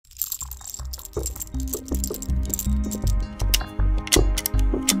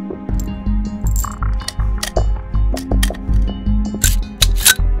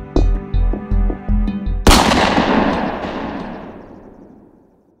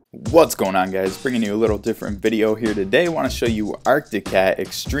What's going on, guys? Bringing you a little different video here today. I want to show you Arctic Cat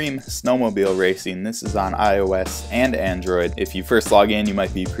Extreme Snowmobile Racing. This is on iOS and Android. If you first log in, you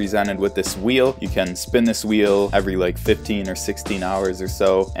might be presented with this wheel. You can spin this wheel every like 15 or 16 hours or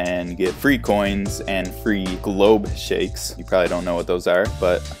so and get free coins and free globe shakes. You probably don't know what those are,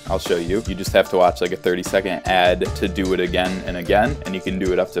 but I'll show you. You just have to watch like a 30-second ad to do it again and again, and you can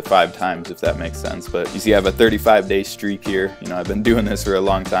do it up to 5 times if that makes sense. But you see I have a 35-day streak here. You know, I've been doing this for a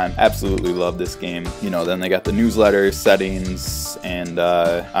long time. Absolutely love this game. You know, then they got the newsletter settings, and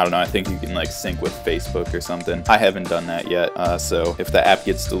I don't know, I think you can like sync with Facebook or something. I haven't done that yet, so if the app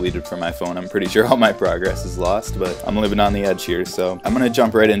gets deleted from my phone, I'm pretty sure all my progress is lost, but I'm living on the edge here. So I'm gonna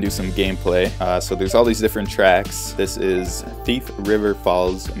jump right in and do some gameplay. So there's all these different tracks. This is Thief River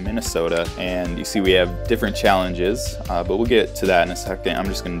Falls, Minnesota, and you see we have different challenges, but we'll get to that in a second. I'm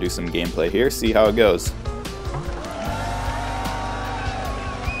just gonna do some gameplay here, see how it goes.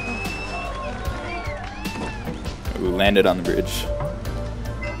 We landed on the bridge.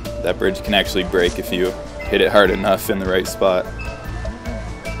 That bridge can actually break if you hit it hard enough in the right spot.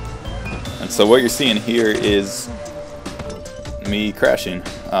 And so what you're seeing here is me crashing.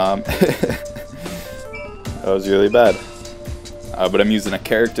 That was really bad. But I'm using a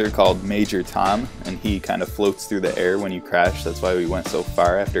character called Major Tom, and he kind of floats through the air when you crash. That's why we went so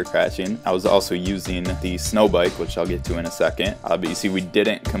far after crashing. I was also using the snow bike, which I'll get to in a second. But you see we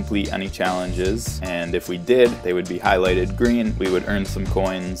didn't complete any challenges, and if we did, they would be highlighted green. We would earn some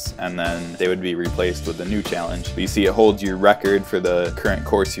coins, and then they would be replaced with a new challenge. But you see it holds your record for the current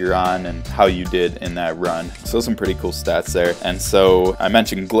course you're on and how you did in that run. So some pretty cool stats there. And so I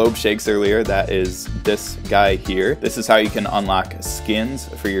mentioned globe shakes earlier. That is this guy here. This is how you can unlock skins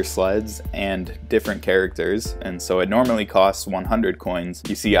for your sleds and different characters, and so it normally costs 100 coins.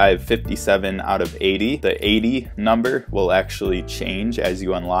 You see I have 57 out of 80. The 80 number will actually change as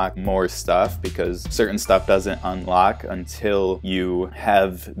you unlock more stuff, because certain stuff doesn't unlock until you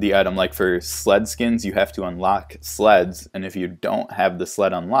have the item. Like for sled skins, you have to unlock sleds, and if you don't have the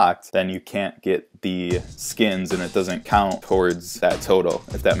sled unlocked, then you can't get the skins, and it doesn't count towards that total,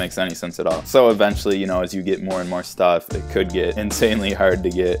 if that makes any sense at all. So eventually, you know, as you get more and more stuff, it could get insanely hard to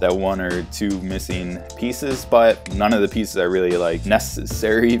get that 1 or 2 missing pieces, but none of the pieces are really like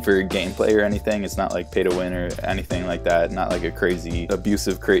necessary for gameplay or anything. It's not like pay to win or anything like that, not like a crazy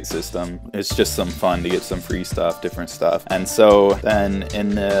abusive crate system. It's just some fun to get some free stuff, different stuff. And so then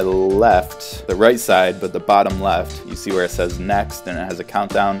in the left, the right side, but the bottom left, you see where it says next and it has a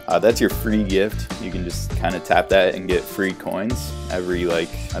countdown. That's your free gift. You can just kind of tap that and get free coins every, like,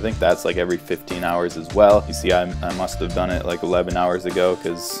 I think that's like every 15 hours as well. You see I must have done it like 11 hours ago,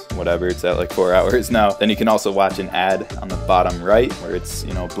 because whatever, it's at like 4 hours now. Then you can also watch an ad on the bottom right where it's,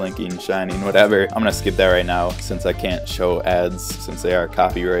 you know, blinking, shining, whatever. I'm gonna skip that right now since I can't show ads since they are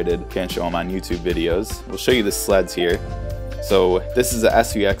copyrighted. Can't show them on YouTube videos. We'll show you the sleds here. So this is a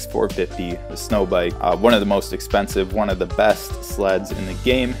SVX 450, the snow bike. One of the most expensive, one of the best sleds in the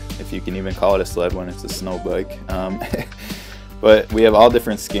game, if you can even call it a sled when it's a snow bike. But we have all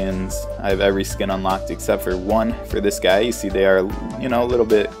different skins. I have every skin unlocked except for one for this guy. You see they are, you know, a little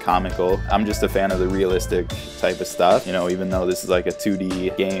bit comical. I'm just a fan of the realistic type of stuff. You know, even though this is like a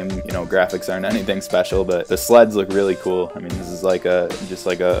 2D game, you know, graphics aren't anything special, but the sleds look really cool. I mean, this is like just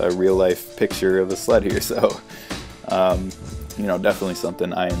like a real life picture of a sled here. So, you know, definitely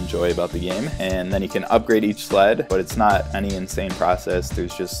something I enjoy about the game. And then you can upgrade each sled, but it's not any insane process.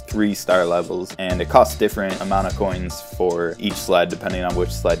 There's just 3 star levels, and it costs different amount of coins for each sled depending on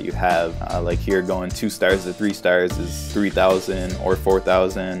which sled you have. Like here, going 2 stars to 3 stars is 3,000 or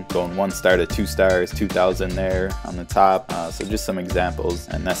 4,000. Going 1 star to 2 stars, 2,000 there on the top. So just some examples.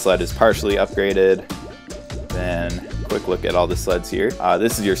 And that sled is partially upgraded. Then quick look at all the sleds here.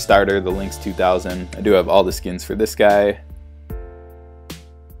 This is your starter, the Lynx 2000. I do have all the skins for this guy.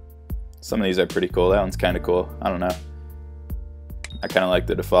 Some of these are pretty cool. That one's kind of cool. I don't know. I kind of like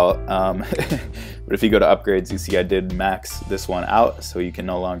the default. But if you go to upgrades, you see I did max this one out, so you can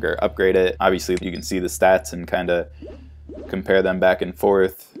no longer upgrade it. Obviously, you can see the stats and kind of compare them back and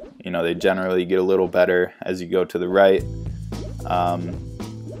forth. You know, they generally get a little better as you go to the right.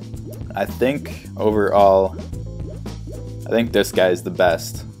 I think overall, I think this guy's the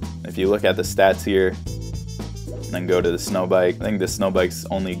best. If you look at the stats here, and then go to the snow bike. I think the snow bike's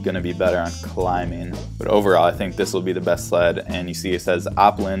only going to be better on climbing, but overall I think this will be the best sled. And you see it says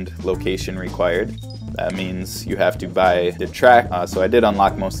Opland location required. That means you have to buy the track. So I did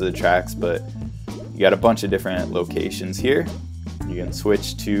unlock most of the tracks, but you got a bunch of different locations here. You can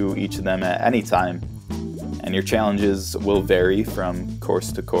switch to each of them at any time, and your challenges will vary from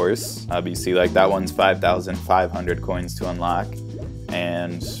course to course. You see like that one's 5,500 coins to unlock,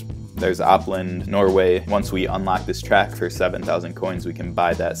 and there's Opland, Norway. Once we unlock this track for 7,000 coins, we can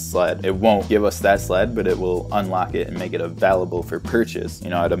buy that sled. It won't give us that sled, but it will unlock it and make it available for purchase. You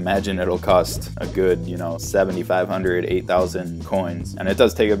know, I'd imagine it'll cost a good, you know, 7,500, 8,000 coins. And it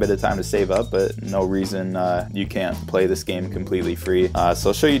does take a bit of time to save up, but no reason you can't play this game completely free. So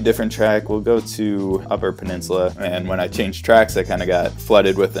I'll show you a different track. We'll go to Upper Peninsula, and when I changed tracks, I kind of got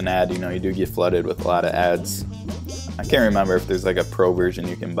flooded with an ad. You know, you do get flooded with a lot of ads. I can't remember if there's like a pro version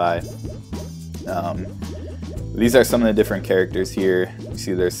you can buy. These are some of the different characters here. You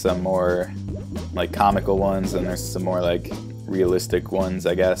see there's some more like comical ones, and there's some more like realistic ones,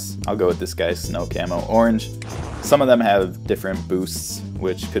 I guess. I'll go with this guy, Snow Camo Orange. Some of them have different boosts,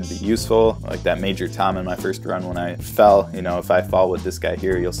 which could be useful, like that Major Tom in my first run when I fell. You know, if I fall with this guy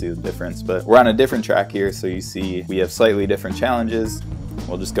here, you'll see the difference. But we're on a different track here, so you see we have slightly different challenges.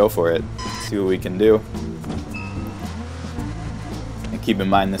 We'll just go for it, see what we can do. And keep in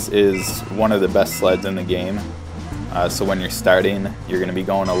mind, this is one of the best sleds in the game. So when you're starting, you're going to be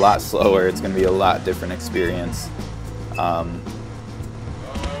going a lot slower. It's going to be a lot different experience.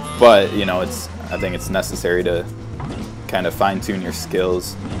 But, you know, I think it's necessary to kind of fine-tune your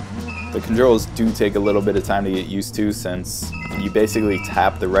skills. The controls do take a little bit of time to get used to, since you basically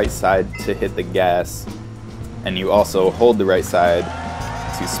tap the right side to hit the gas, and you also hold the right side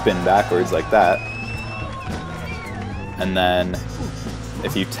to spin backwards like that. And then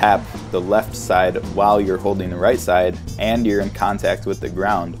if you tap the left side while you're holding the right side and you're in contact with the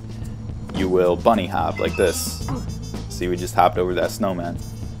ground, you will bunny hop like this. See, we just hopped over that snowman.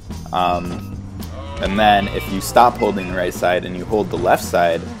 And then if you stop holding the right side and you hold the left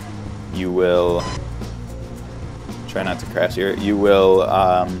side, you will, try not to crash here, you will,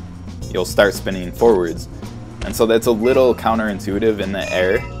 you'll start spinning forwards. And so that's a little counterintuitive in the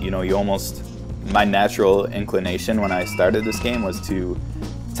air. You know, you almost, my natural inclination when I started this game was to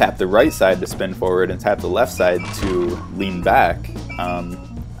tap the right side to spin forward and tap the left side to lean back.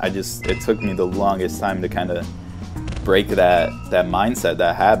 It took me the longest time to kind of break that mindset,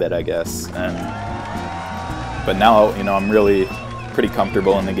 that habit, I guess. But now, you know, I'm really pretty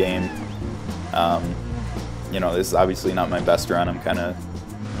comfortable in the game. You know, this is obviously not my best run. I'm kind of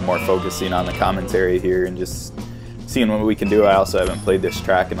more focusing on the commentary here and just seeing what we can do. I also haven't played this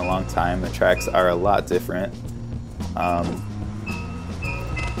track in a long time. The tracks are a lot different.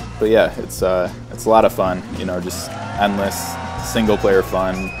 But yeah, it's a lot of fun. You know, just endless single-player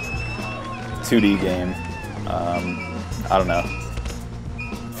fun, 2D game. I don't know.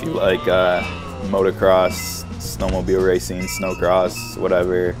 If you like motocross, snowmobile racing, snowcross,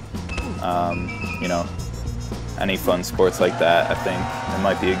 whatever, you know, any fun sports like that, I think it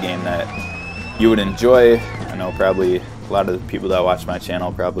might be a game that you would enjoy. I know probably a lot of the people that watch my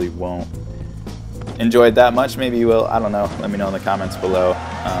channel probably won't enjoy it that much. Maybe you will, I don't know. Let me know in the comments below.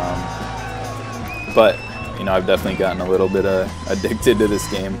 But, you know, I've definitely gotten a little bit addicted to this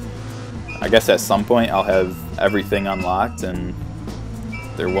game. I guess at some point I'll have everything unlocked and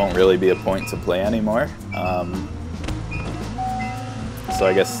there won't really be a point to play anymore. So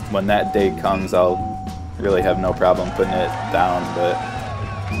I guess when that day comes, I'll really have no problem putting it down. But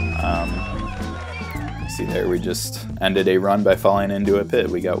see there, we just ended a run by falling into a pit.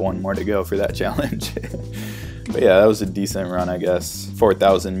 We got one more to go for that challenge. But yeah, that was a decent run, I guess.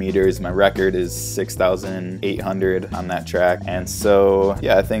 4,000 meters. My record is 6,800 on that track. And so,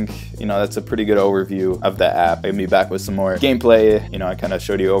 yeah, I think, you know, that's a pretty good overview of the app. I'm gonna be back with some more gameplay. You know, I kind of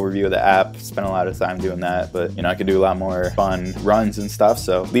showed you an overview of the app. Spent a lot of time doing that, but, you know, I could do a lot more fun runs and stuff.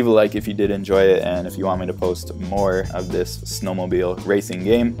 So leave a like if you did enjoy it, and if you want me to post more of this snowmobile racing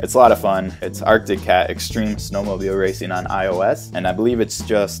game. It's a lot of fun. It's Arctic Cat Extreme Snowmobile Racing on iOS, and I believe it's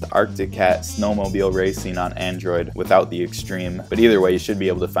just Arctic Cat Snowmobile Racing on Android without the Extreme. But either way, you should be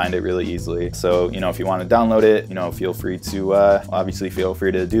able to find it really easily. So, you know, if you want to download it, you know, feel free to, obviously feel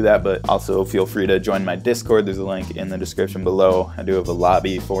free to do that, but also feel free to join my Discord. There's a link in the description below. I do have a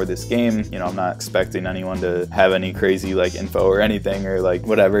lobby for this game. You know, I'm not expecting anyone to have any crazy like info or anything, or like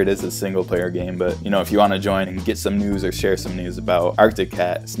whatever. It is a single player game, but you know, if you want to join and get some news or share some news about Arctic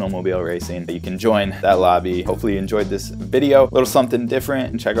Cat Snowmobile Racing, you can join that lobby. Hopefully you enjoyed this video, a little something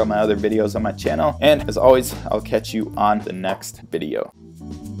different, and check out my other videos on my channel. And as always, I'll catch you on the next video.